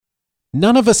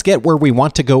None of us get where we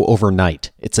want to go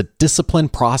overnight. It's a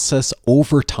disciplined process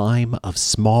over time of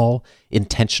small,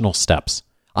 intentional steps.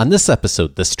 On this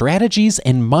episode, the strategies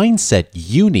and mindset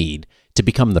you need to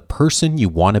become the person you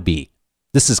want to be.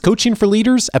 This is Coaching for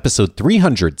Leaders, episode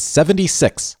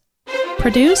 376.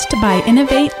 Produced by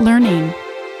Innovate Learning,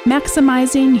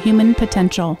 maximizing human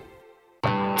potential.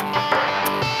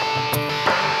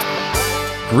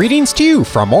 Greetings to you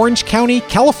from Orange County,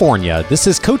 California. This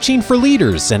is Coaching for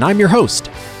Leaders, and I'm your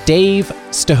host, Dave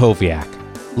Stachowiak.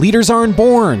 Leaders aren't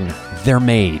born, they're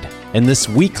made. And this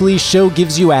weekly show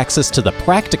gives you access to the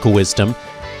practical wisdom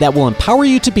that will empower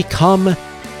you to become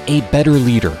a better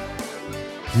leader.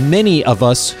 Many of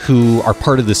us who are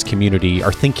part of this community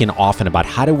are thinking often about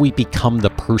how do we become the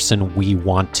person we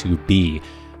want to be.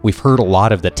 We've heard a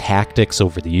lot of the tactics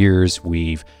over the years.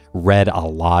 We've read a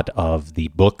lot of the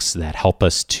books that help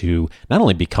us to not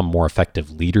only become more effective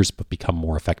leaders, but become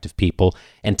more effective people.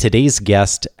 And today's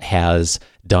guest has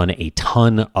done a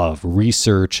ton of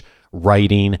research,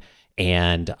 writing,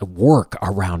 and work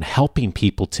around helping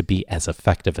people to be as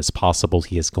effective as possible.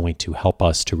 He is going to help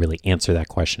us to really answer that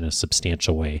question in a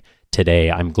substantial way today.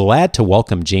 I'm glad to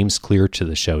welcome James Clear to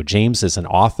the show. James is an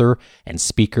author and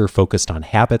speaker focused on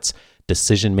habits,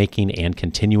 decision-making, and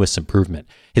continuous improvement.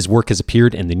 His work has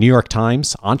appeared in the New York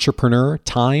Times, Entrepreneur,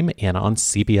 Time, and on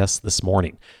CBS This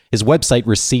Morning. His website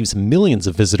receives millions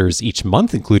of visitors each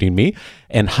month, including me,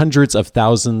 and hundreds of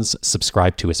thousands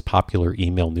subscribe to his popular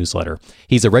email newsletter.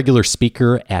 He's a regular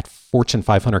speaker at Fortune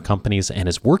 500 companies, and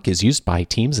his work is used by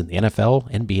teams in the NFL,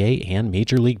 NBA, and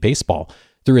Major League Baseball.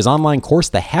 Through his online course,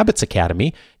 The Habits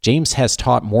Academy, James has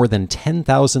taught more than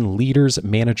 10,000 leaders,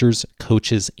 managers,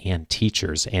 coaches, and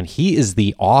teachers. And he is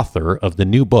the author of the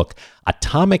new book,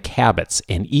 Atomic Habits,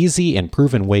 an easy and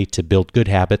proven way to build good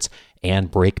habits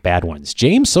and break bad ones.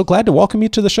 James, so glad to welcome you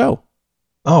to the show.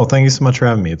 Oh, thank you so much for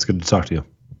having me. It's good to talk to you.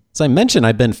 As I mentioned,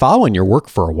 I've been following your work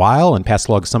for a while and passed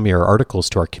along some of your articles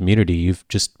to our community. You've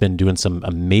just been doing some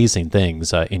amazing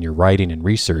things in your writing and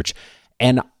research.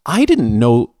 And I didn't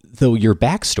know though your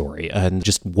backstory and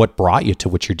just what brought you to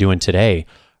what you're doing today.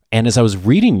 And as I was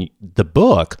reading the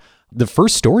book, the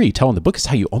first story you tell in the book is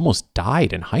how you almost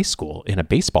died in high school in a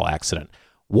baseball accident.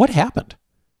 What happened?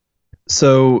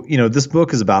 So, this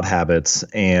book is about habits,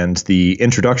 and the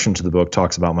introduction to the book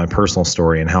talks about my personal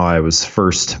story and how I was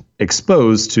first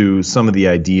exposed to some of the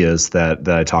ideas that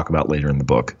I talk about later in the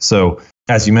book. So,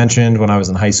 as you mentioned, when I was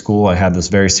in high school, I had this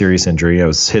very serious injury. I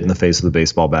was hit in the face with a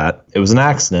baseball bat. It was an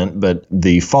accident, but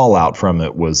the fallout from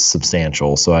it was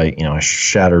substantial. So I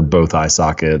shattered both eye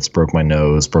sockets, broke my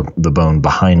nose, broke the bone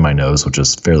behind my nose, which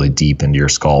is fairly deep into your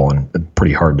skull and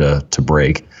pretty hard to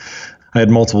break. I had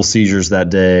multiple seizures that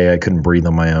day. I couldn't breathe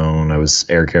on my own. I was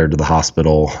air carried to the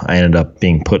hospital. I ended up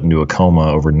being put into a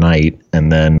coma overnight.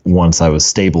 And then once I was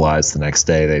stabilized the next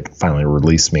day, they finally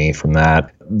released me from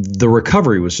that. The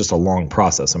recovery was just a long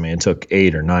process. I mean, it took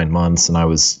 8 or 9 months, and I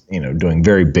was, doing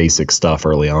very basic stuff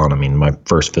early on. I mean, my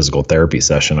first physical therapy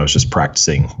session, I was just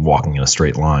practicing walking in a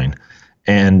straight line.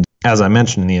 And as I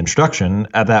mentioned in the introduction,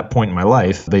 at that point in my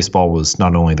life, baseball was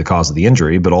not only the cause of the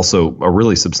injury, but also a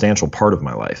really substantial part of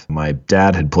my life. My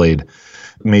dad had played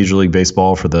Major League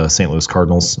Baseball for the St. Louis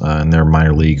Cardinals in their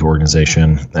minor league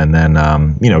organization. And then,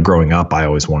 growing up, I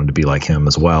always wanted to be like him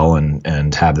as well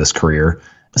and have this career.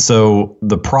 So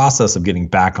the process of getting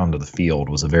back onto the field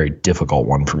was a very difficult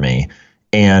one for me.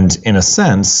 And in a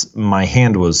sense, my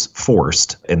hand was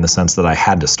forced in the sense that I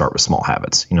had to start with small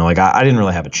habits. I didn't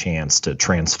really have a chance to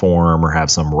transform or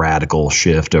have some radical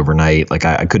shift overnight.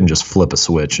 I couldn't just flip a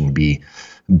switch and be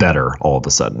better all of a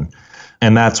sudden.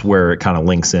 And that's where it kind of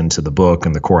links into the book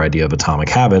and the core idea of Atomic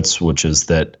Habits, which is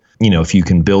that, if you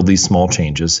can build these small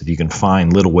changes, if you can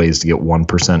find little ways to get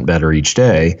 1% better each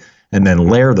day, and then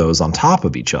layer those on top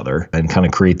of each other and kind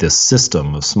of create this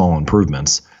system of small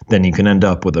improvements, then you can end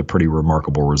up with a pretty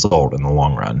remarkable result in the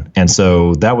long run. And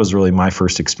so that was really my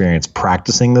first experience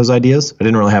practicing those ideas. I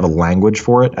didn't really have a language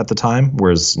for it at the time,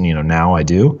 whereas, now I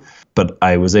do. But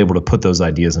I was able to put those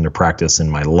ideas into practice in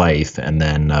my life. And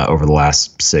then over the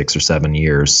last 6 or 7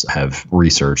 years, have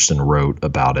researched and wrote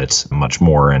about it much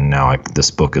more. And now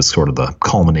this book is sort of the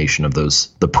culmination of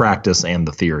the practice and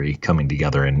the theory coming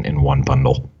together in one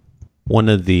bundle. One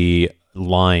of the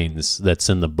lines that's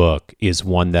in the book is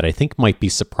one that I think might be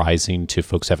surprising to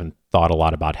folks who haven't thought a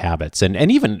lot about habits.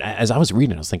 And even as I was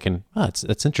reading, I was thinking,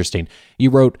 that's interesting.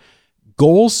 You wrote,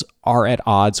 goals are at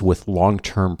odds with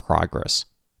long-term progress.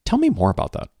 Tell me more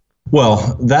about that.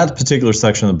 Well, that particular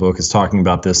section of the book is talking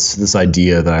about this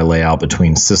idea that I lay out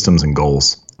between systems and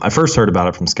goals. I first heard about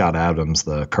it from Scott Adams,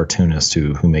 the cartoonist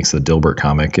who makes the Dilbert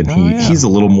comic, and he's a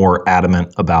little more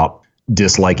adamant about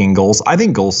disliking goals. I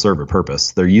think goals serve a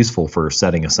purpose. They're useful for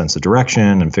setting a sense of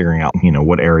direction and figuring out,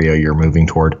 what area you're moving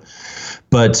toward.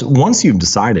 But once you've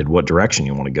decided what direction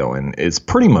you want to go in, it's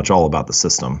pretty much all about the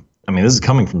system. I mean, this is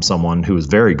coming from someone who was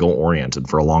very goal-oriented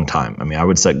for a long time. I mean, I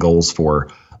would set goals for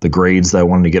the grades that I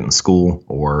wanted to get in school,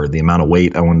 or the amount of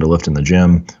weight I wanted to lift in the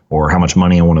gym, or how much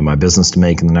money I wanted my business to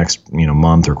make in the next,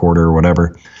 month or quarter or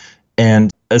whatever.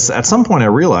 And at some point I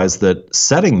realized that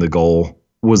setting the goal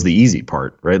was the easy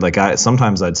part, right? Like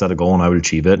sometimes I'd set a goal and I would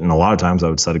achieve it. And a lot of times I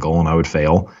would set a goal and I would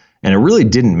fail. And it really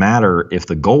didn't matter if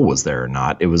the goal was there or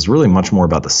not. It was really much more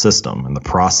about the system and the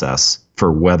process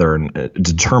for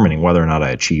determining whether or not I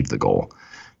achieved the goal.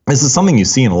 This is something you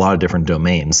see in a lot of different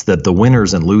domains, that the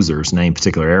winners and losers in any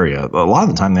particular area, a lot of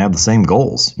the time they have the same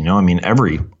goals.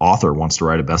 Every author wants to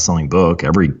write a best-selling book.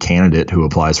 Every candidate who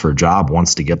applies for a job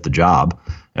wants to get the job.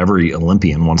 Every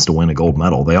Olympian wants to win a gold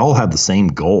medal. They all have the same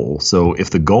goal. So if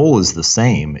the goal is the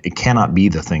same, it cannot be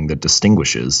the thing that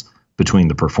distinguishes between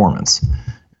the performance.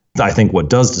 I think what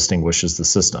does distinguish is the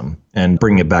system. And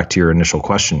bring it back to your initial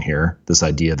question here, this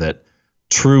idea that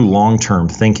true long-term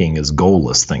thinking is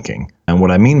goalless thinking. And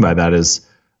what I mean by that is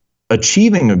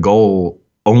achieving a goal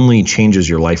only changes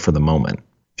your life for the moment.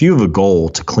 If you have a goal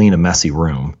to clean a messy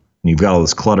room, and you've got all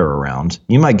this clutter around,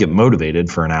 you might get motivated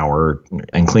for an hour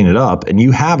and clean it up, and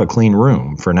you have a clean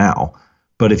room for now.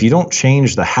 But if you don't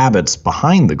change the habits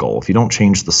behind the goal, if you don't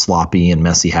change the sloppy and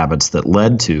messy habits that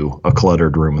led to a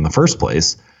cluttered room in the first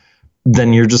place,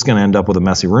 then you're just going to end up with a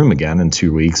messy room again in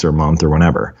 2 weeks or a month or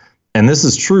whenever. And this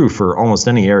is true for almost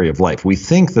any area of life. We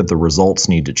think that the results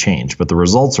need to change, but the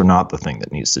results are not the thing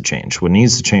that needs to change. What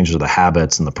needs to change are the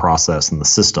habits and the process and the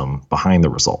system behind the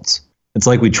results. It's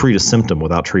like we treat a symptom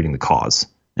without treating the cause.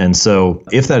 And so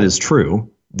if that is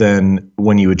true, then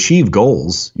when you achieve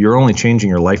goals, you're only changing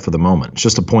your life for the moment. It's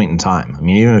just a point in time. I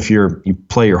mean, even if you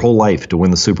play your whole life to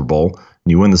win the Super Bowl,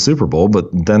 and you win the Super Bowl, but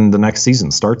then the next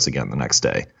season starts again the next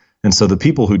day. And so the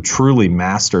people who truly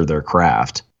master their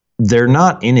craft, they're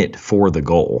not in it for the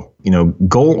goal.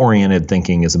 Goal-oriented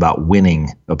thinking is about winning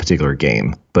a particular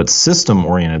game, but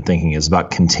system-oriented thinking is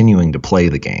about continuing to play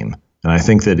the game. And I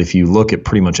think that if you look at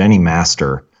pretty much any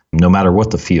master, no matter what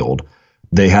the field,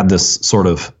 they have this sort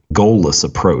of goalless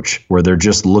approach where they're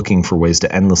just looking for ways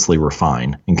to endlessly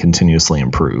refine and continuously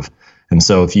improve. And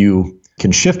so if you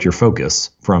can shift your focus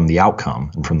from the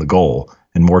outcome and from the goal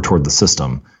and more toward the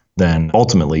system, then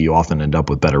ultimately you often end up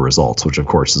with better results, which of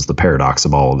course is the paradox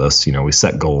of all of this. We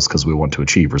set goals because we want to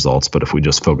achieve results, but if we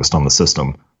just focused on the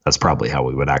system, that's probably how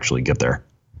we would actually get there.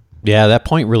 Yeah, that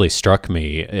point really struck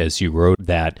me as you wrote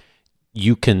that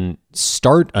you can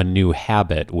start a new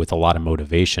habit with a lot of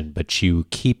motivation, but you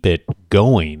keep it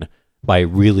going by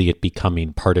really it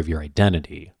becoming part of your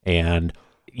identity. And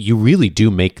you really do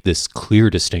make this clear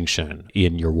distinction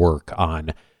in your work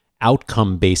on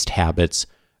outcome-based habits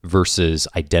versus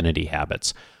identity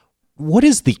habits. What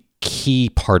is the key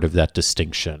part of that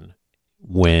distinction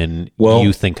when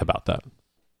you think about that?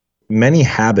 Many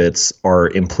habits are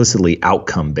implicitly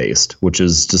outcome-based, which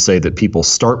is to say that people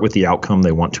start with the outcome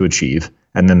they want to achieve,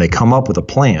 and then they come up with a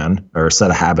plan or a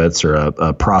set of habits or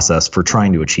a process for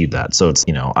trying to achieve that. So it's,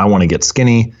 I want to get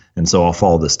skinny, and so I'll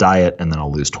follow this diet, and then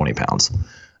I'll lose 20 pounds.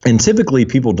 And typically,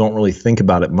 people don't really think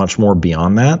about it much more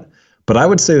beyond that. But I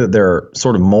would say that there are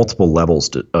sort of multiple levels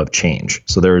of change.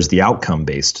 So there's the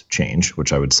outcome-based change,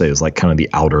 which I would say is like kind of the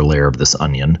outer layer of this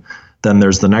onion. Then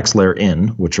there's the next layer in,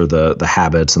 which are the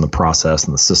habits and the process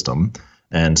and the system.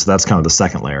 And so that's kind of the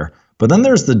second layer. But then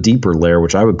there's the deeper layer,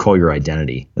 which I would call your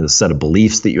identity, the set of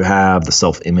beliefs that you have, the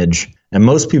self-image. And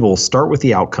most people start with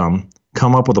the outcome,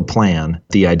 come up with a plan.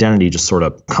 The identity just sort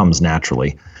of comes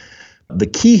naturally. The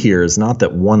key here is not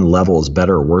that one level is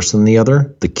better or worse than the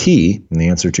other. The key, and the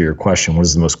answer to your question, what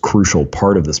is the most crucial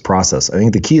part of this process? I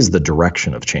think the key is the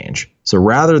direction of change. So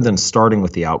rather than starting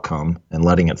with the outcome and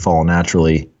letting it fall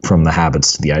naturally from the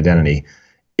habits to the identity,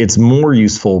 it's more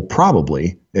useful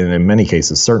probably, and in many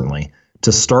cases certainly,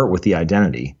 to start with the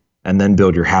identity and then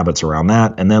build your habits around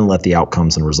that and then let the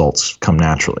outcomes and results come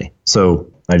naturally. So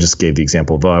I just gave the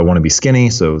example of, I want to be skinny.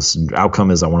 So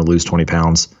outcome is I want to lose 20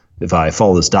 pounds. If I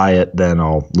follow this diet, then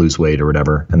I'll lose weight or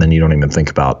whatever. And then you don't even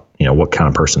think about, what kind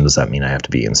of person does that mean I have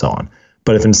to be and so on.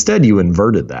 But if instead you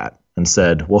inverted that and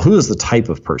said, well, who is the type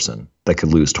of person that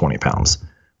could lose 20 pounds?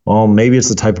 Well, maybe it's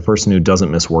the type of person who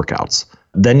doesn't miss workouts.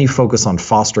 Then you focus on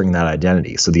fostering that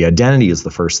identity. So the identity is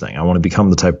the first thing. I want to become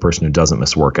the type of person who doesn't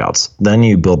miss workouts. Then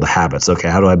you build the habits. Okay,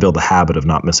 how do I build the habit of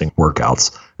not missing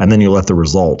workouts? And then you let the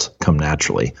result come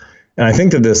naturally. And I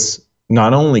think that this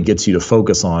not only gets you to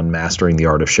focus on mastering the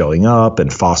art of showing up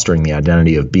and fostering the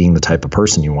identity of being the type of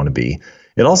person you want to be,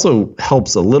 It also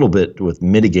helps a little bit with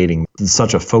mitigating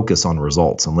such a focus on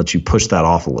results and lets you push that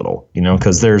off a little,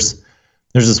 because there's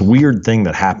this weird thing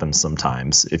that happens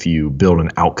sometimes if you build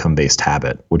an outcome-based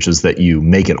habit, which is that you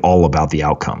make it all about the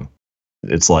outcome.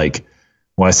 It's like,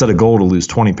 well, I set a goal to lose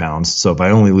 20 pounds, so if I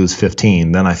only lose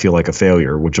 15, then I feel like a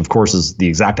failure, which of course is the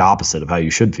exact opposite of how you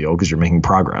should feel because you're making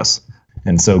progress.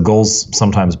 And so goals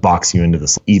sometimes box you into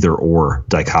this either or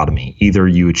dichotomy. Either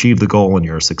you achieve the goal and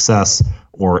you're a success,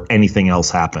 or anything else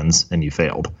happens and you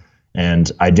failed.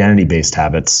 And identity-based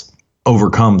habits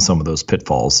overcome some of those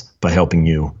pitfalls by helping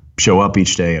you show up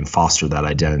each day and foster that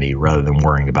identity rather than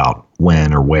worrying about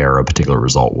when or where a particular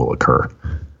result will occur.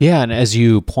 Yeah, and as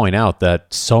you point out,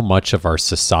 that so much of our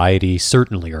society,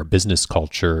 certainly our business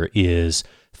culture, is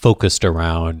focused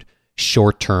around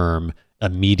short-term,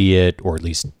 immediate, or at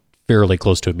least fairly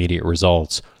close to immediate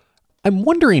results. I'm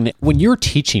wondering, when you're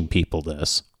teaching people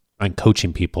this and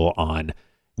coaching people on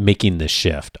making this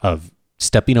shift of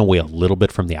stepping away a little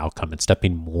bit from the outcome and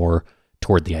stepping more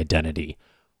toward the identity,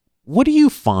 what do you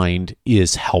find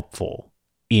is helpful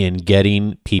in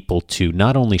getting people to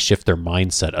not only shift their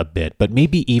mindset a bit, but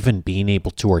maybe even being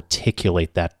able to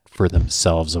articulate that for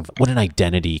themselves of what an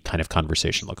identity kind of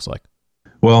conversation looks like?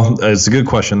 Well, it's a good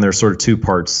question. There's sort of two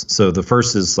parts. So the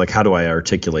first is like, how do I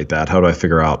articulate that? How do I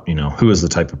figure out, who is the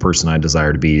type of person I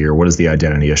desire to be, or what is the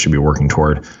identity I should be working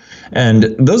toward? And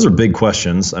those are big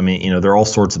questions. I mean, there are all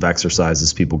sorts of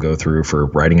exercises people go through for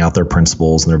writing out their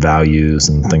principles and their values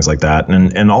and things like that.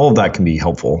 And all of that can be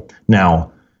helpful.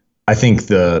 Now, I think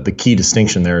the key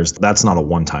distinction there is that's not a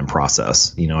one-time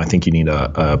process. I think you need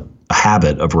a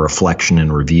habit of reflection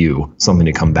and review, something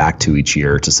to come back to each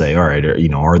year to say, all right,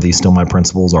 are these still my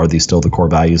principles? Are these still the core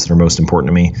values that are most important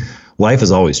to me? Life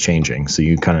is always changing, so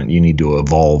you need to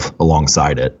evolve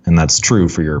alongside it, and that's true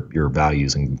for your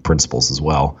values and principles as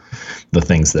well.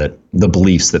 The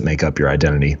beliefs that make up your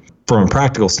identity. From a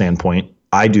practical standpoint,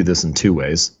 I do this in two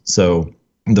ways. So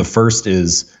the first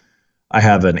is I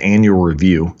have an annual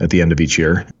review at the end of each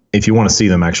year. If you want to see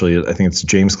them, actually, I think it's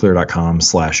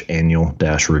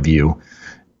jamesclear.com/annual-review.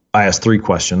 I ask 3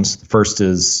 questions. The first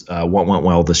is what went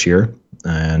well this year?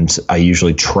 And I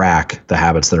usually track the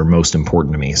habits that are most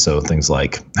important to me. So things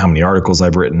like how many articles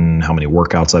I've written, how many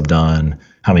workouts I've done,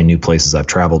 how many new places I've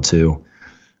traveled to.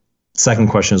 Second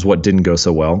question is what didn't go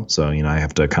so well. So, I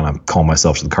have to kind of call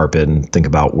myself to the carpet and think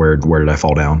about where did I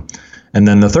fall down? And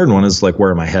then the third one is like,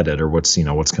 where am I headed, or what's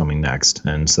coming next?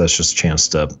 And so that's just a chance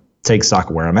to take stock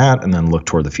of where I'm at and then look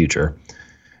toward the future.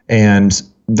 And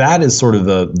that is sort of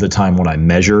the time when I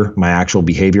measure my actual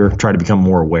behavior, try to become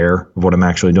more aware of what I'm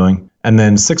actually doing. And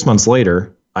then 6 months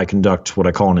later, I conduct what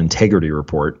I call an integrity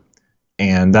report.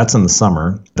 And that's in the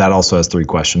summer. That also has 3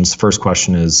 questions. First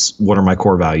question is, what are my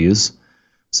core values?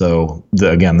 So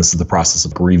again, this is the process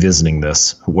of revisiting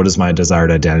this. What is my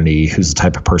desired identity? Who's the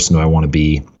type of person do I want to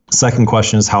be? Second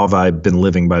question is, how have I been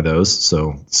living by those?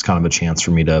 So it's kind of a chance for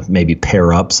me to maybe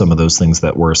pair up some of those things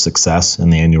that were a success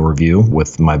in the annual review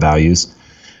with my values.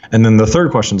 And then the third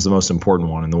question is the most important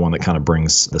one, and the one that kind of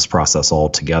brings this process all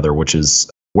together, which is,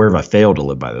 where have I failed to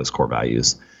live by those core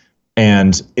values?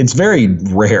 And it's very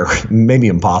rare, maybe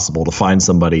impossible, to find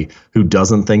somebody who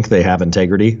doesn't think they have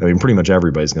integrity. I mean, pretty much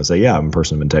everybody's going to say, yeah, I'm a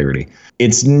person of integrity.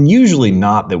 It's usually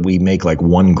not that we make like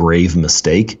one grave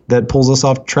mistake that pulls us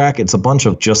off track. It's a bunch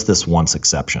of just this once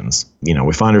exceptions.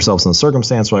 We find ourselves in a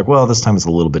circumstance, we're like, well, this time it's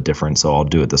a little bit different, so I'll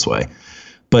do it this way.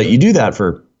 But you do that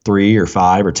for 3 or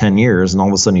 5 or 10 years, and all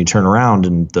of a sudden you turn around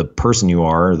and the person you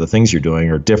are, or the things you're doing,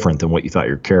 are different than what you thought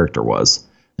your character was.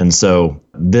 And so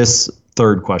this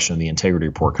third question of the integrity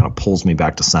report kind of pulls me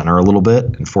back to center a little bit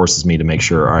and forces me to make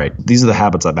sure, all right, these are the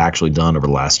habits I've actually done over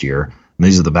the last year, and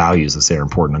these are the values that say are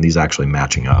important, and these actually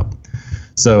matching up.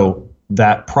 So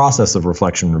that process of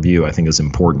reflection and review, I think, is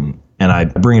important. And I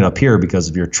bring it up here because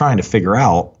if you're trying to figure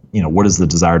out, what is the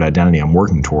desired identity I'm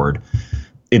working toward,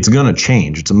 it's going to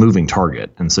change. It's a moving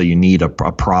target. And so you need a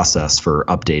process for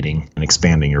updating and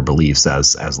expanding your beliefs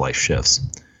as life shifts.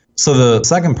 So the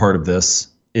second part of this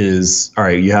is, all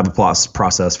right, you have a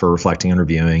process for reflecting and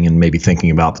reviewing and maybe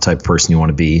thinking about the type of person you want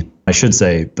to be. I should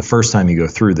say the first time you go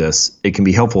through this, it can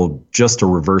be helpful just to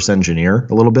reverse engineer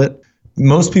a little bit.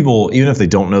 Most people, even if they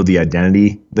don't know the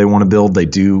identity they want to build, they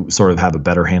do sort of have a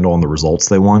better handle on the results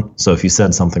they want. So if you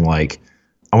said something like,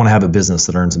 I want to have a business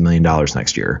that earns $1 million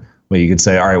next year, well, you could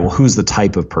say, all right, well, who's the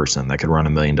type of person that could run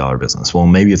 $1 million business? Well,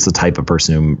 maybe it's the type of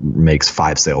person who makes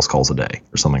 5 sales calls a day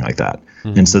or something like that.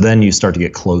 Mm-hmm. And so then you start to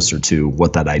get closer to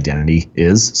what that identity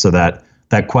is, so that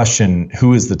question,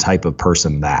 who is the type of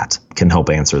person that, can help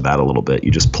answer that a little bit.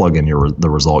 You just plug in the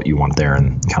result you want there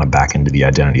and kind of back into the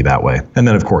identity that way. And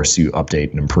then, of course, you update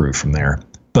and improve from there.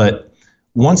 But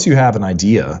once you have an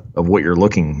idea of what you're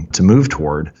looking to move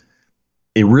toward,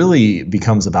 it really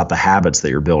becomes about the habits that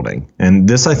you're building. And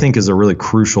this, I think, is a really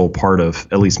crucial part of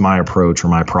at least my approach or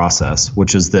my process,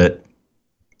 which is that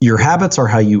your habits are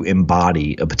how you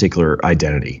embody a particular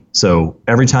identity. So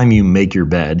every time you make your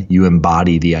bed, you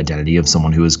embody the identity of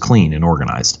someone who is clean and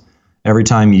organized. Every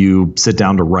time you sit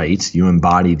down to write, you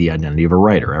embody the identity of a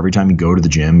writer. Every time you go to the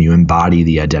gym, you embody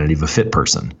the identity of a fit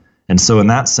person. And so in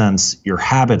that sense, your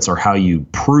habits are how you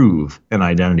prove an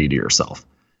identity to yourself.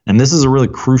 And this is a really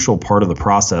crucial part of the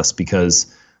process,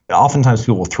 because oftentimes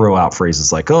people will throw out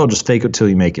phrases like, oh, just fake it till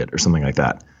you make it, or something like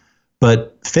that.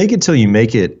 But fake it till you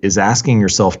make it is asking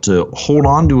yourself to hold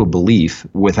on to a belief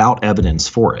without evidence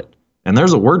for it. And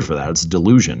there's a word for that. It's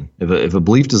delusion. If a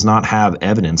belief does not have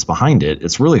evidence behind it,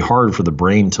 it's really hard for the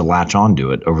brain to latch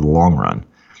onto it over the long run.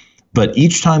 But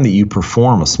each time that you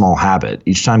perform a small habit,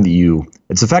 each time that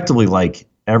it's effectively like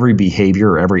every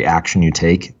behavior or every action you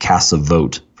take casts a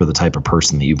vote for the type of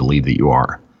person that you believe that you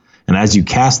are. And as you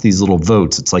cast these little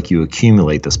votes, it's like you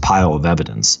accumulate this pile of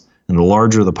evidence. And the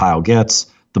larger the pile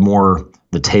gets, the more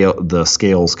the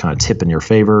scales kind of tip in your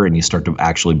favor, and you start to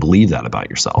actually believe that about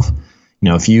yourself.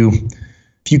 If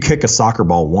you kick a soccer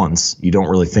ball once, you don't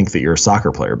really think that you're a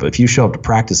soccer player. But if you show up to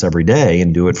practice every day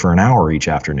and do it for an hour each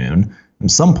afternoon, at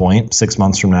some point, 6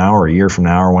 months from now or a year from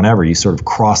now or whenever, you sort of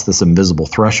cross this invisible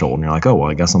threshold and you're like, oh,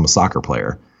 well, I guess I'm a soccer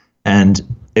player. And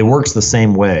it works the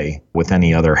same way with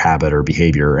any other habit or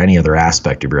behavior or any other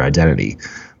aspect of your identity.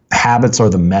 Habits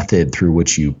are the method through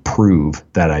which you prove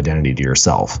that identity to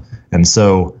yourself. And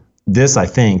so this, I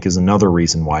think, is another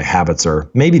reason why habits are,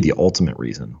 maybe the ultimate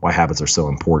reason why habits are so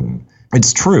important.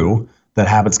 It's true that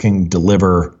habits can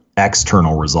deliver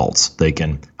external results. They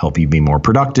can help you be more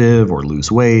productive or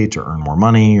lose weight or earn more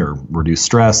money or reduce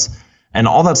stress. And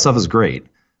all that stuff is great.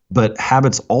 But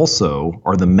habits also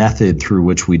are the method through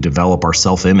which we develop our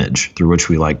self-image, through which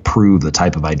we prove the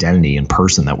type of identity and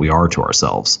person that we are to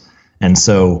ourselves. And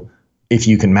so if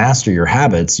you can master your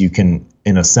habits, you can,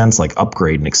 in a sense,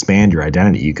 upgrade and expand your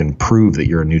identity. You can prove that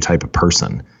you're a new type of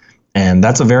person. And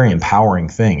that's a very empowering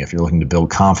thing if you're looking to build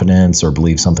confidence or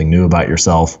believe something new about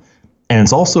yourself. And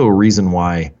it's also a reason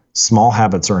why small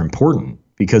habits are important,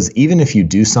 because even if you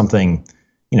do something,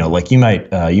 you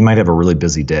might have a really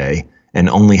busy day and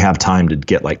only have time to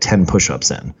get 10 push-ups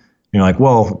in. You're like,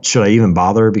 well, should I even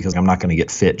bother? Because I'm not going to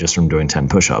get fit just from doing 10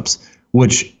 push-ups,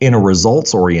 which in a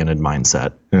results-oriented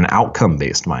mindset, in an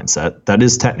outcome-based mindset, that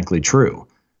is technically true.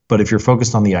 But if you're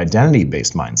focused on the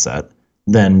identity-based mindset,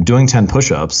 then doing 10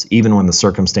 push-ups, even when the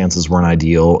circumstances weren't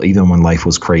ideal, even when life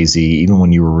was crazy, even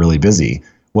when you were really busy,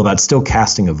 well, that's still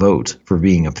casting a vote for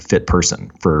being a fit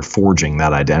person, for forging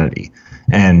that identity.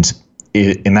 And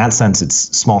in that sense,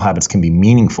 small habits can be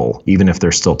meaningful, even if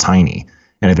they're still tiny.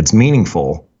 And if it's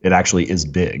meaningful, it actually is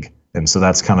big. And so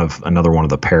that's kind of another one of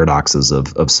the paradoxes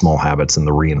of small habits and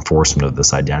the reinforcement of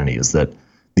this identity, is that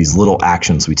these little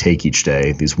actions we take each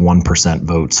day, these 1%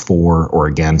 votes for or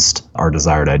against our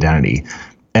desired identity,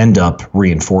 end up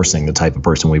reinforcing the type of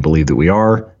person we believe that we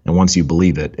are. And once you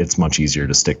believe it, it's much easier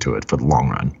to stick to it for the long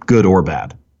run, good or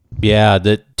bad. Yeah,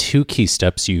 the two key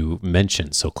steps you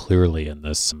mentioned so clearly in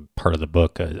this part of the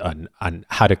book on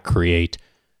how to create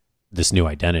this new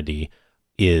identity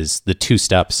is the two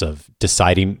steps of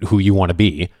deciding who you want to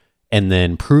be and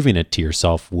then proving it to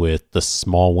yourself with the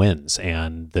small wins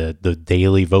and the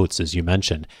daily votes, as you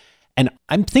mentioned. And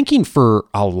I'm thinking for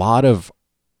a lot of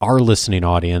our listening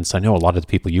audience, I know a lot of the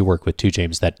people you work with too,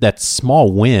 James, that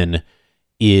small win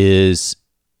is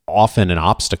often an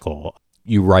obstacle.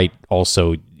 You write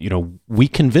also, we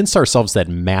convince ourselves that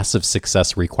massive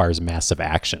success requires massive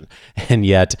action. And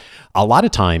yet a lot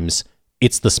of times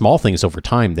it's the small things over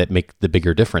time that make the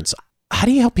bigger difference. How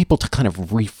do you help people to kind of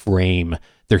reframe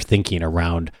their thinking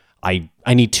around, I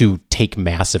need to take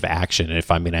massive action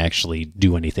if I'm going to actually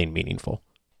do anything meaningful?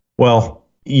 Well,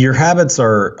 your habits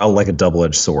are like a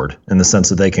double-edged sword in the sense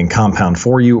that they can compound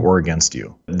for you or against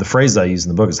you. The phrase I use in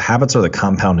the book is habits are the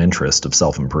compound interest of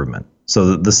self-improvement.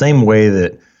 So the same way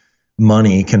that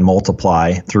money can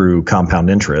multiply through compound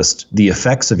interest, the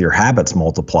effects of your habits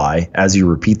multiply as you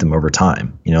repeat them over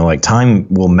time. Time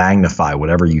will magnify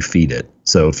whatever you feed it.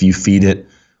 So if you feed it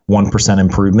 1%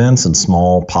 improvements and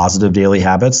small positive daily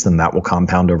habits, then that will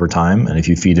compound over time. And if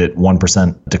you feed it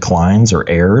 1% declines or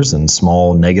errors and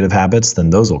small negative habits,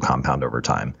 then those will compound over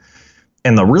time.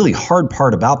 And the really hard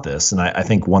part about this, and I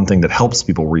think one thing that helps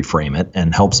people reframe it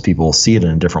and helps people see it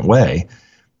in a different way,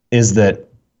 is that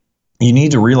you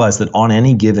need to realize that on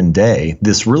any given day,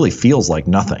 this really feels like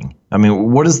nothing. I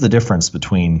mean, what is the difference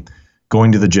between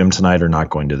going to the gym tonight or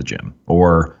not going to the gym,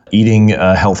 or eating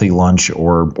a healthy lunch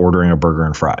or ordering a burger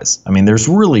and fries. I mean, there's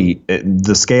really,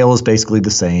 the scale is basically the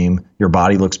same. Your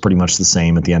body looks pretty much the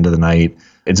same at the end of the night.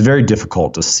 It's very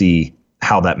difficult to see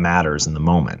how that matters in the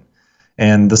moment.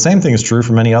 And the same thing is true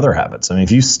for many other habits. I mean,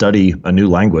 if you study a new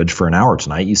language for an hour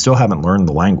tonight, you still haven't learned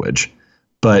the language,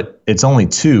 but it's only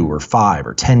 2 or 5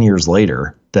 or 10 years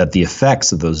later that the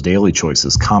effects of those daily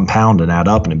choices compound and add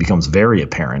up, and it becomes very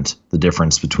apparent the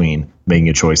difference between making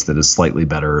a choice that is slightly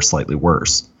better or slightly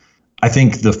worse. I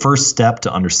think the first step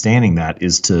to understanding that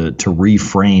is to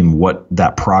reframe what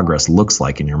that progress looks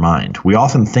like in your mind. We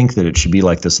often think that it should be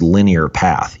like this linear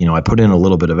path. You know, I put in a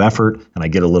little bit of effort and I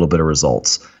get a little bit of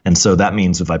results. And so that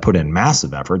means if I put in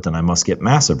massive effort, then I must get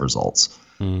massive results.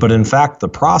 But in fact, the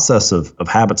process of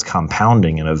habits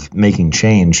compounding and of making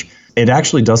change, it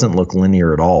actually doesn't look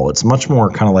linear at all. It's much more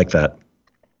kind of like that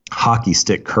hockey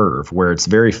stick curve where it's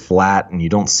very flat and you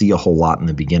don't see a whole lot in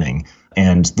the beginning.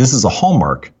 And this is a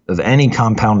hallmark of any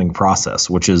compounding process,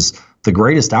 which is the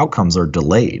greatest outcomes are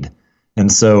delayed.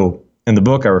 And so in the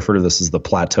book, I refer to this as the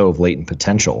plateau of latent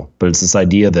potential. But it's this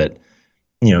idea that,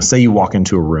 you know, say you walk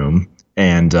into a room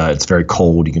and it's very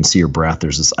cold. You can see your breath.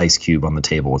 There's this ice cube on the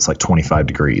table. It's like 25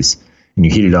 degrees. And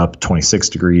you heat it up 26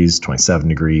 degrees, 27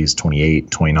 degrees,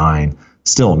 28, 29.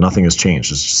 Still, nothing has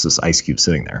changed. It's just this ice cube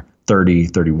sitting there, 30,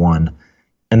 31.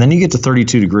 And then you get to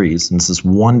 32 degrees, and it's this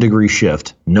 1 degree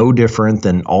shift, no different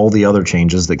than all the other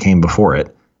changes that came before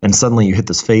it. And suddenly you hit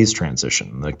this phase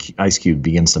transition. The ice cube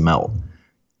begins to melt.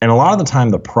 And a lot of the time,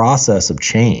 the process of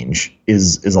change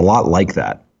is a lot like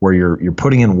that, where you're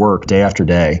putting in work day after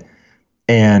day,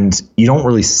 and you don't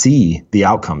really see the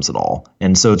outcomes at all.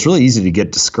 And so it's really easy to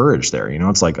get discouraged there. You know,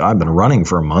 it's like, I've been running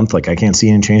for a month, like I can't see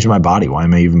any change in my body. Why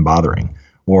am I even bothering?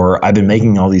 Or I've been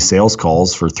making all these sales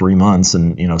calls for 3 months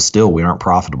and, you know, still we aren't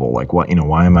profitable. Like, what, you know,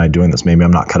 why am I doing this? Maybe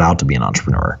I'm not cut out to be an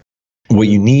entrepreneur. What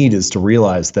you need is to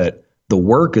realize that the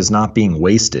work is not being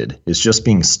wasted. It's just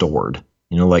being stored.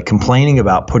 You know, like complaining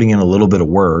about putting in a little bit of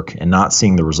work and not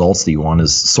seeing the results that you want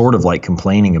is sort of like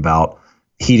complaining about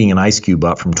heating an ice cube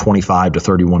up from 25 to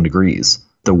 31 degrees.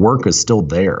 The work is still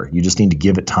there. You just need to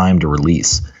give it time to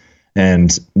release.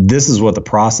 And this is what the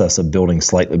process of building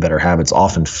slightly better habits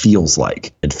often feels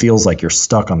like. It feels like you're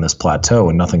stuck on this plateau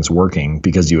and nothing's working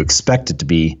because you expect it to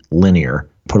be linear.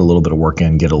 Put a little bit of work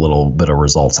in, get a little bit of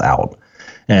results out.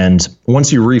 And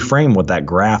once you reframe what that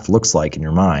graph looks like in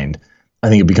your mind, I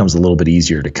think it becomes a little bit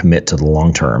easier to commit to the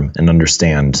long term and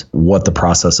understand what the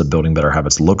process of building better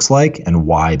habits looks like and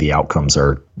why the outcomes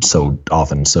are so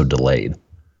often so delayed.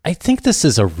 I think this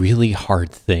is a really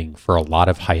hard thing for a lot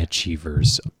of high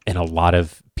achievers and a lot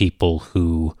of people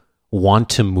who want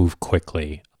to move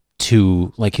quickly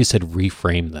to, like you said,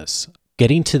 reframe this.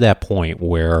 Getting to that point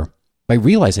where by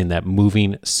realizing that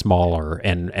moving smaller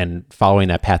and following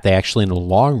that path, they actually in the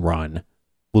long run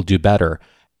will do better.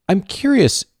 I'm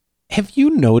curious, have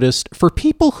you noticed for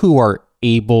people who are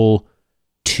able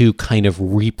to kind of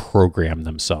reprogram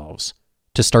themselves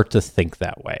to start to think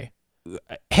that way,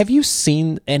 have you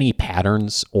seen any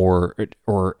patterns or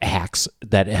hacks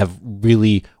that have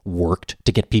really worked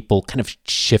to get people kind of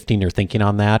shifting their thinking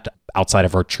on that outside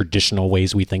of our traditional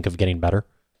ways we think of getting better?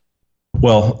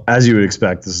 Well, as you would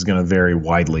expect, this is going to vary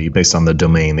widely based on the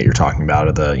domain that you're talking about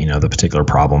or the particular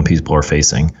problem people are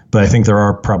facing. But I think there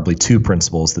are probably 2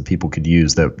 principles that people could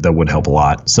use that would help a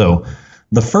lot. So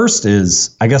the first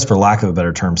is, I guess for lack of a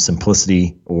better term,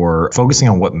 simplicity or focusing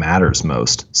on what matters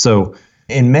most. So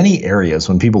in many areas,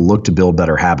 when people look to build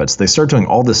better habits, they start doing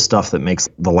all this stuff that makes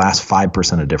the last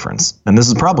 5% a difference. And this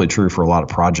is probably true for a lot of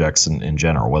projects in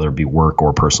general, whether it be work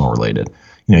or personal related.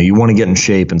 You know, you want to get in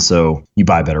shape, and so you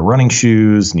buy better running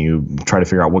shoes, and you try to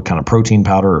figure out what kind of protein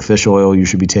powder or fish oil you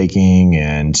should be taking,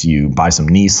 and you buy some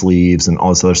knee sleeves and all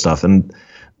this other stuff. And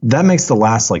that makes the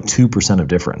last like 2% of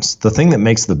difference. The thing that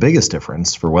makes the biggest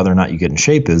difference for whether or not you get in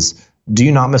shape is, do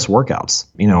you not miss workouts?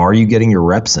 You know, are you getting your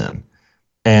reps in?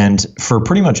 And for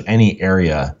pretty much any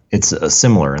area, it's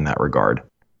similar in that regard.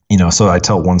 You know, so I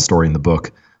tell one story in the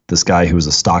book, this guy who was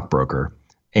a stockbroker,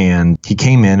 and he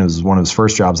came in, it was one of his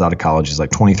first jobs out of college. He's like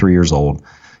 23 years old.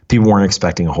 People weren't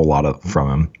expecting a whole lot from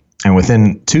him. And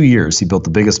within 2 years, he built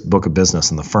the biggest book of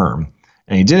business in the firm.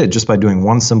 And he did it just by doing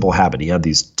one simple habit. He had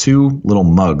these 2 little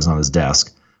mugs on his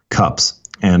desk, cups,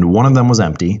 and one of them was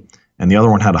empty, and the other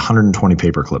one had 120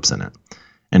 paper clips in it.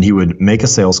 And he would make a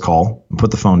sales call and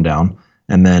put the phone down,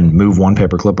 and then move one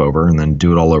paperclip over and then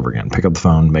do it all over again. Pick up the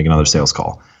phone, make another sales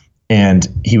call. And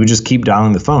he would just keep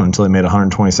dialing the phone until he made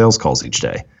 120 sales calls each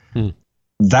day.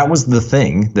 That was the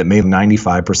thing that made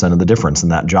 95% of the difference in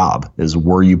that job is,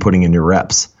 were you putting in your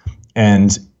reps?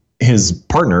 And his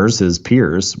partners, his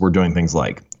peers, were doing things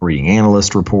like reading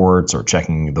analyst reports or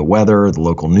checking the weather, the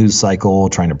local news cycle,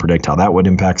 trying to predict how that would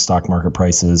impact stock market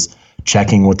prices,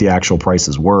 checking what the actual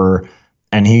prices were.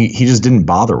 And he just didn't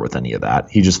bother with any of that.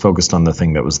 He just focused on the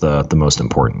thing that was the most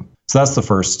important. So that's the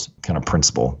first kind of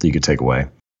principle that you could take away.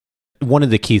 One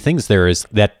of the key things there is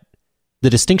that the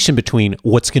distinction between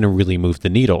what's going to really move the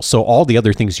needle. So all the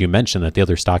other things you mentioned that the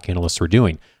other stock analysts were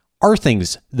doing are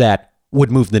things that would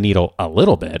move the needle a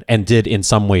little bit and did in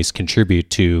some ways contribute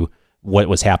to what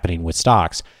was happening with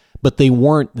stocks, but they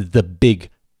weren't the big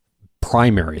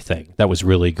primary thing that was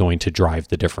really going to drive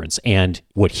the difference. And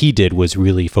what he did was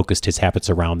really focused his habits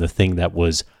around the thing that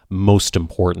was most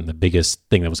important, the biggest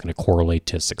thing that was going to correlate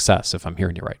to success, if I'm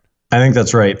hearing you right. I think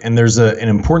that's right. And there's an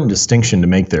important distinction to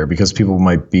make there, because people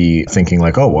might be thinking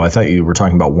like, oh, well, I thought you were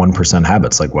talking about 1%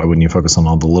 habits. Like, why wouldn't you focus on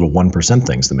all the little 1%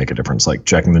 things that make a difference, like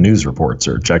checking the news reports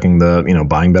or checking the,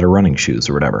 buying better running shoes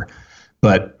or whatever.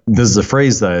 But this is a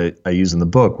phrase that I use in the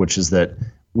book, which is that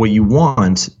what you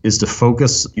want is to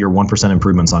focus your 1%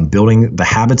 improvements on building the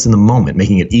habits in the moment,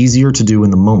 making it easier to do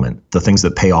in the moment, the things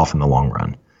that pay off in the long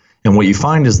run. And what you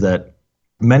find is that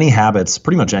many habits,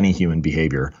 pretty much any human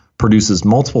behavior, produces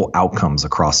multiple outcomes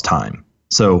across time.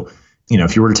 So,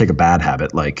 if you were to take a bad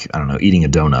habit, like, I don't know, eating a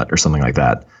donut or something like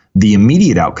that, the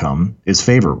immediate outcome is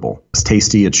favorable. It's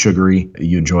tasty, it's sugary,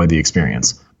 you enjoy the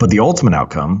experience. But the ultimate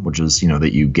outcome, which is,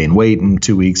 that you gain weight in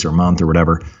 2 weeks or a month or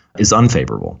whatever, is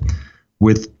unfavorable.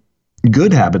 With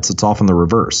good habits, it's often the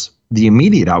reverse. The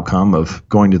immediate outcome of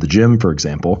going to the gym, for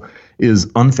example, is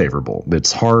unfavorable.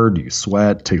 It's hard, you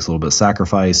sweat, takes a little bit of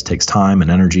sacrifice, takes time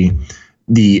and energy.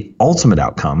 The ultimate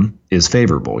outcome is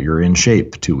favorable. You're in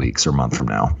shape 2 weeks or a month from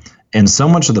now. And so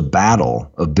much of the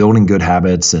battle of building good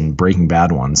habits and breaking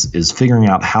bad ones is figuring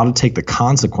out how to take the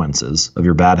consequences of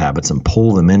your bad habits and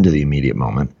pull them into the immediate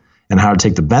moment, and how to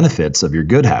take the benefits of your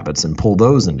good habits and pull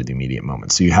those into the immediate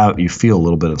moment. So you feel a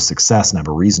little bit of success and have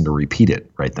a reason to repeat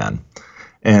it right then.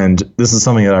 And this is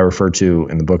something that I refer to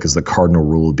in the book as the cardinal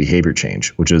rule of behavior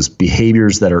change, which is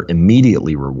behaviors that are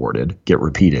immediately rewarded get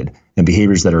repeated, and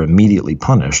behaviors that are immediately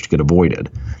punished get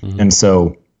avoided. Mm-hmm. And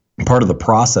so part of the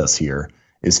process here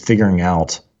is figuring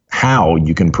out how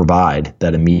you can provide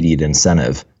that immediate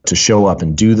incentive to show up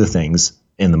and do the things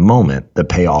in the moment that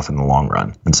pay off in the long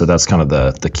run. And so that's kind of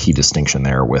the key distinction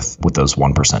there with those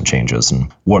 1% changes,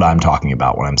 and what I'm talking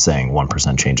about when I'm saying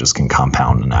 1% changes can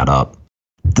compound and add up.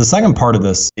 The second part of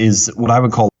this is what I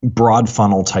would call broad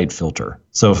funnel, tight filter.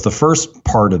 So if the first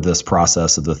part of this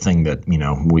process of the thing that,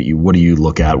 what do you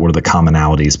look at? What are the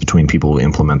commonalities between people who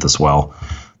implement this well?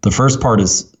 The first part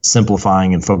is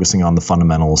simplifying and focusing on the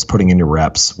fundamentals, putting into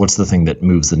reps. What's the thing that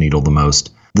moves the needle the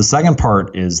most? The second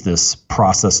part is this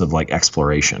process of like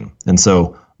exploration. And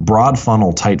so broad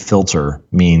funnel, tight filter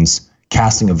means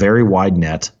casting a very wide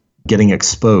net, getting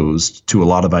exposed to a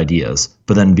lot of ideas,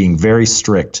 but then being very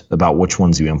strict about which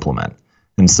ones you implement.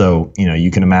 And so,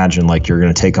 you can imagine like you're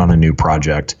going to take on a new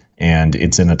project and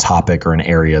it's in a topic or an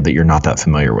area that you're not that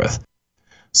familiar with.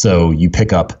 So you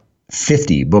pick up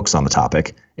 50 books on the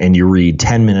topic and you read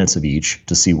 10 minutes of each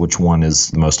to see which one is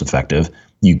the most effective.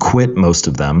 You quit most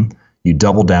of them. You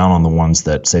double down on the ones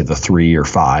that, say, the 3 or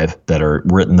 5 that are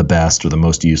written the best or the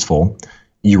most useful.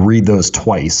 You read those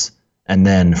twice. And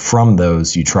then from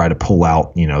those, you try to pull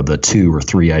out, the 2 or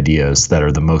 3 ideas that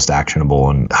are the most actionable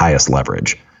and highest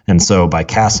leverage. And so by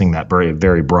casting that very,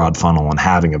 very broad funnel and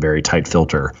having a very tight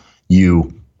filter,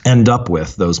 you end up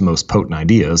with those most potent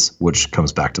ideas, which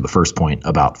comes back to the first point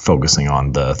about focusing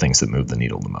on the things that move the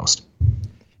needle the most.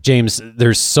 James,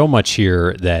 there's so much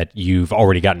here that you've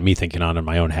already gotten me thinking on in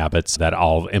my own habits that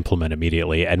I'll implement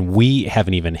immediately. And we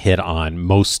haven't even hit on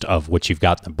most of what you've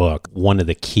got in the book. One of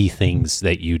the key things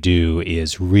that you do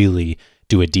is really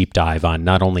do a deep dive on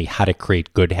not only how to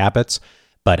create good habits,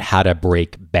 but how to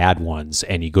break bad ones.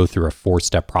 And you go through a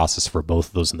 4-step process for both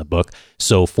of those in the book.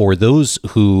 So for those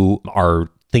who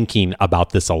are thinking about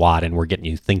this a lot and we're getting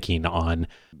you thinking on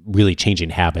really changing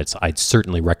habits, I'd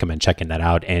certainly recommend checking that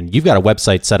out. And you've got a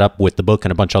website set up with the book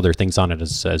and a bunch of other things on it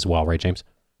as well, right, James?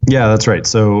 Yeah, that's right.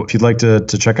 So if you'd like to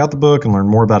check out the book and learn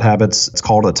more about habits, it's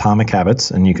called Atomic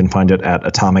Habits, and you can find it at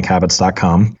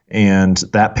atomichabits.com. And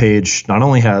that page not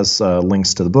only has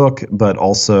links to the book, but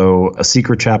also a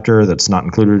secret chapter that's not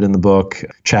included in the book,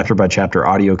 chapter by chapter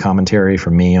audio commentary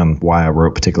from me on why I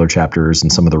wrote particular chapters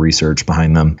and some of the research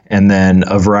behind them. And then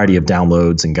a variety of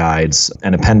downloads and guides,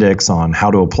 an appendix on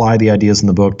how to apply the ideas in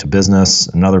the book to business,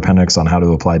 another appendix on how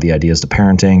to apply the ideas to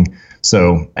parenting.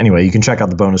 So anyway, you can check out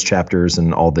the bonus chapters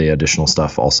and all the additional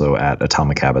stuff also at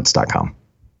atomichabits.com.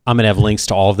 I'm going to have links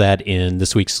to all of that in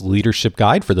this week's leadership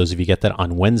guide for those of you who get that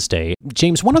on Wednesday.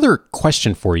 James, one other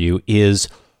question for you is,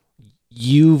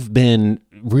 you've been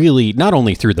really, not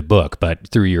only through the book, but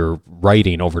through your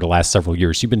writing over the last several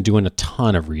years, you've been doing a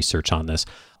ton of research on this.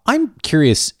 I'm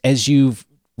curious, as you've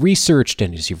researched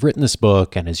and as you've written this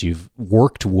book and as you've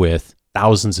worked with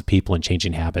thousands of people in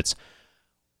changing habits,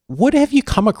 what have you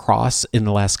come across in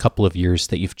the last couple of years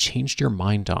that you've changed your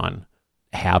mind on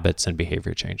habits and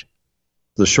behavior change?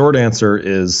 The short answer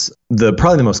is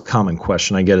probably the most common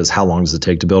question I get is how long does it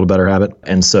take to build a better habit?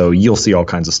 And so you'll see all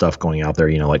kinds of stuff going out there,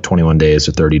 like 21 days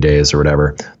or 30 days or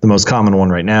whatever. The most common one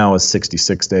right now is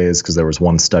 66 days because there was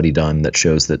one study done that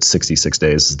shows that 66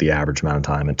 days is the average amount of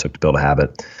time it took to build a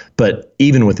habit. But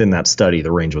even within that study,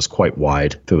 the range was quite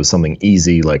wide. If it was something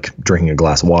easy, like drinking a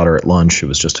glass of water at lunch, it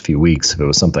was just a few weeks. If it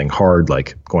was something hard,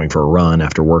 like going for a run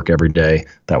after work every day,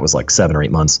 that was like 7 or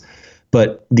 8 months.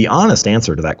 But the honest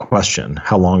answer to that question,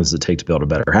 how long does it take to build a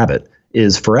better habit,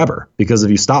 is forever. Because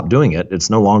if you stop doing it, it's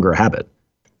no longer a habit.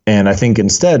 And I think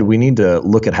instead we need to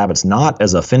look at habits not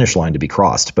as a finish line to be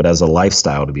crossed, but as a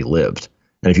lifestyle to be lived.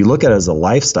 And if you look at it as a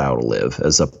lifestyle to live,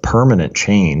 as a permanent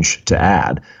change to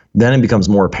add, then it becomes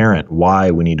more apparent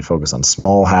why we need to focus on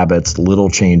small habits, little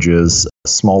changes,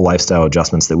 small lifestyle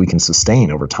adjustments that we can sustain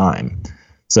over time.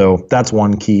 So that's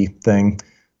one key thing.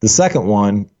 The second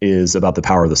one is about the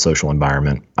power of the social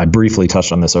environment. I briefly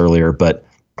touched on this earlier, but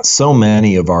so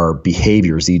many of our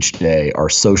behaviors each day are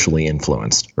socially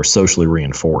influenced or socially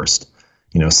reinforced.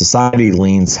 Society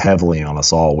leans heavily on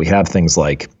us all. We have things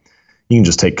like, you can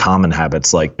just take common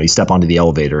habits like you step onto the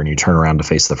elevator and you turn around to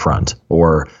face the front,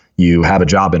 or you have a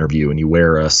job interview and you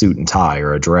wear a suit and tie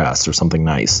or a dress or something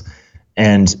nice.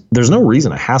 And there's no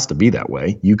reason it has to be that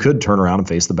way. You could turn around and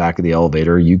face the back of the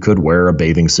elevator. You could wear a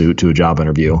bathing suit to a job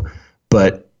interview,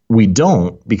 but we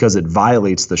don't because it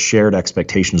violates the shared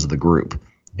expectations of the group.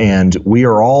 And we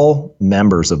are all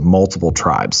members of multiple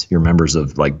tribes. You're members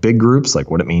of like big groups, like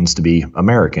what it means to be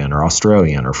American or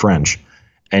Australian or French.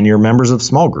 And you're members of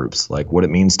small groups, like what it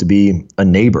means to be a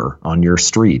neighbor on your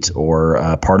street or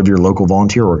a part of your local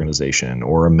volunteer organization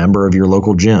or a member of your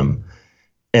local gym.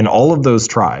 And all of those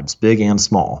tribes, big and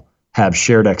small, have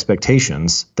shared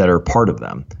expectations that are part of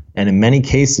them. And in many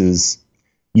cases,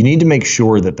 you need to make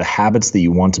sure that the habits that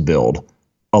you want to build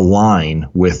align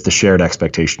with the shared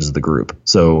expectations of the group.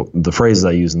 So the phrase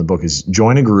I use in the book is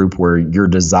join a group where your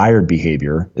desired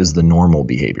behavior is the normal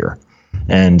behavior.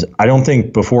 And I don't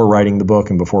think before writing the book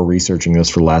and before researching this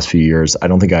for the last few years, I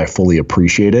don't think I fully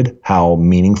appreciated how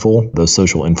meaningful those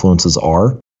social influences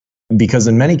are. Because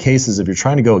in many cases, if you're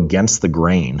trying to go against the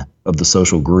grain of the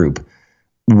social group,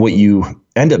 what you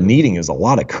end up needing is a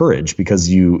lot of courage because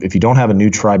if you don't have a new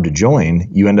tribe to join,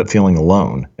 you end up feeling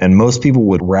alone. And most people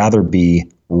would rather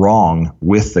be wrong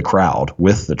with the crowd,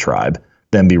 with the tribe,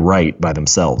 than be right by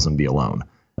themselves and be alone.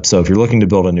 So if you're looking to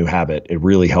build a new habit, it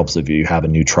really helps if you have a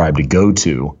new tribe to go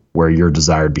to where your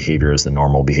desired behavior is the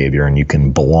normal behavior and you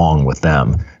can belong with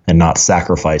them and not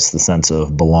sacrifice the sense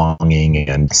of belonging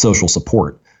and social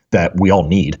support that we all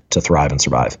need to thrive and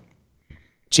survive.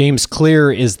 James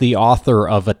Clear is the author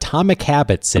of Atomic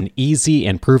Habits, an easy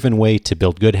and proven way to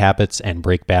build good habits and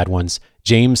break bad ones.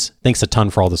 James, thanks a ton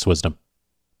for all this wisdom.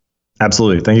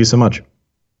 Absolutely. Thank you so much.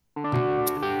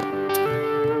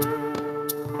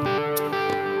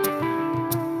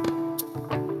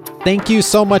 Thank you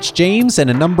so much, James, and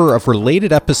a number of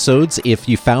related episodes. If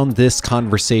you found this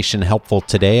conversation helpful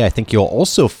today, I think you'll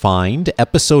also find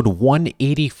episode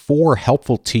 184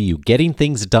 helpful to you, Getting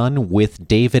Things Done with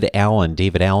David Allen.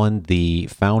 David Allen, the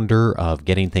founder of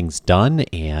Getting Things Done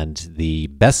and the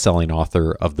best-selling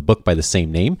author of the book by the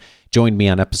same name, joined me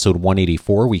on episode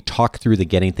 184. We talk through the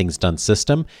Getting Things Done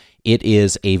system. It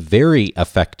is a very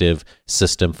effective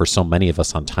system for so many of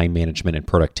us on time management and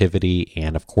productivity.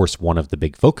 And of course, one of the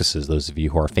big focuses, those of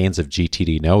you who are fans of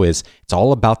GTD know, is it's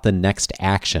all about the next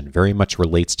action. Very much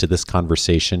relates to this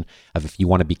conversation of if you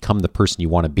want to become the person you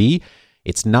want to be.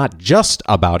 It's not just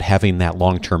about having that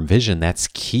long-term vision. That's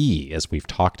key, as we've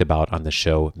talked about on the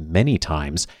show many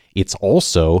times. It's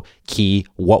also key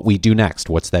what we do next.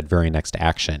 What's that very next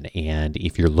action? And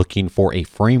if you're looking for a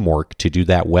framework to do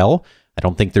that well, I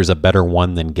don't think there's a better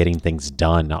one than Getting Things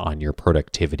Done on your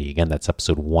productivity. Again, that's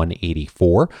episode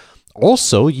 184.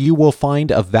 Also, you will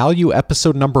find a value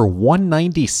episode number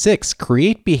 196,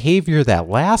 Create Behavior That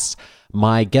Lasts.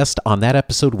 My guest on that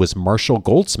episode was Marshall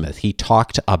Goldsmith. He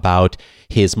talked about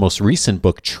his most recent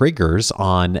book, Triggers,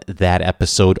 on that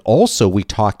episode. Also, we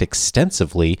talked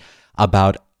extensively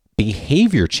about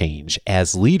behavior change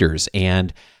as leaders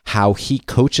and how he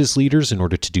coaches leaders in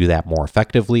order to do that more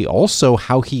effectively. Also,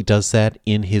 how he does that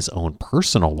in his own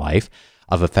personal life.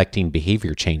 of affecting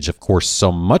behavior change. Of course,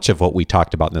 so much of what we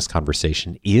talked about in this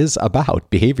conversation is about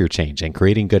behavior change and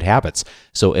creating good habits.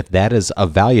 So if that is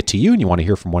of value to you and you want to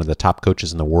hear from one of the top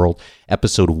coaches in the world,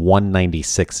 episode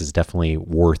 196 is definitely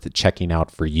worth checking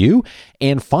out for you.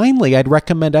 And finally, I'd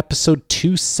recommend episode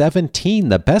 217,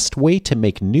 the best way to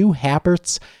make new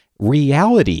habits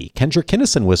reality. Kendra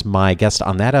Kinnison was my guest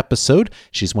on that episode.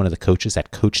 She's one of the coaches at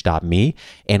Coach.me,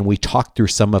 and we talked through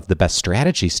some of the best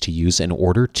strategies to use in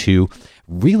order to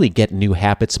really get new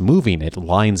habits moving. It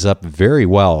lines up very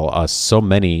well, so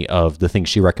many of the things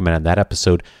she recommended in that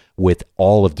episode with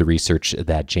all of the research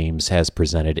that James has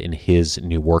presented in his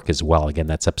new work as well. Again,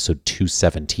 that's episode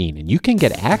 217. And you can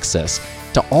get access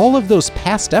to all of those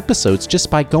past episodes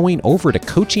just by going over to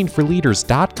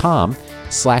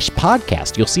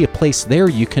coachingforleaders.com/podcast. You'll see a place there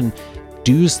you can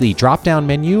use the drop-down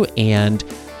menu and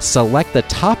select the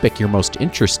topic you're most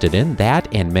interested in, that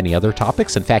and many other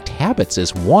topics. In fact, habits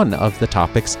is one of the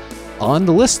topics on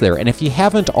the list there. And if you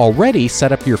haven't already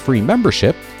set up your free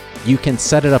membership, you can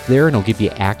set it up there and it'll give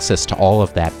you access to all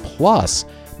of that. Plus,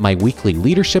 my weekly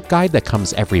leadership guide that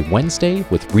comes every Wednesday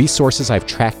with resources I've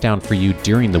tracked down for you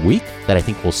during the week that I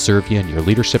think will serve you in your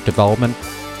leadership development.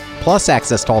 Plus,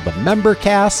 access to all the member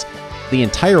casts, the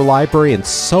entire library, and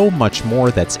so much more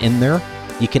that's in there.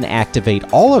 You can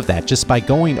activate all of that just by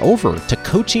going over to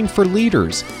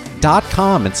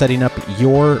coachingforleaders.com and setting up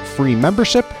your free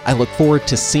membership. I look forward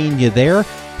to seeing you there.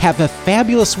 Have a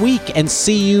fabulous week and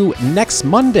see you next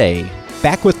Monday.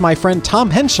 Back with my friend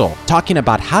Tom Henschel talking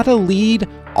about how to lead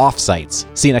offsites.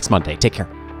 See you next Monday. Take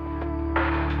care.